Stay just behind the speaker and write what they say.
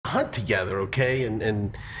hunt together, okay?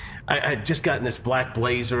 And I had just gotten this black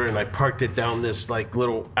Blazer, and I parked it down this like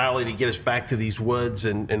little alley to get us back to these woods,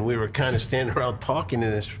 and we were kind of standing around talking,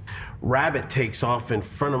 and this rabbit takes off in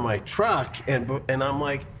front of my truck, and I'm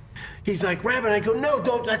like, he's like, rabbit. I go, no,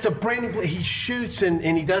 don't, that's a brand new. He shoots and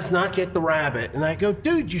he does not get the rabbit. And I go,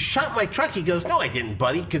 dude, you shot my truck. He goes, no, I didn't,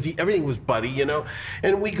 buddy, because everything was buddy, you know.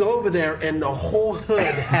 And we go over there, and the whole hood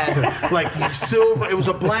had like silver. It was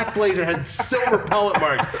a black Blazer, had silver pellet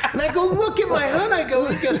marks. And I go, look at my hood. I go,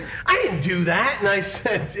 he goes, I didn't do that. And I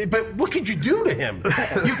said, but what could you do to him?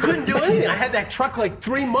 You couldn't do anything. I had that truck like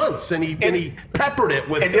 3 months, and he peppered it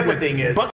with. And the other thing is,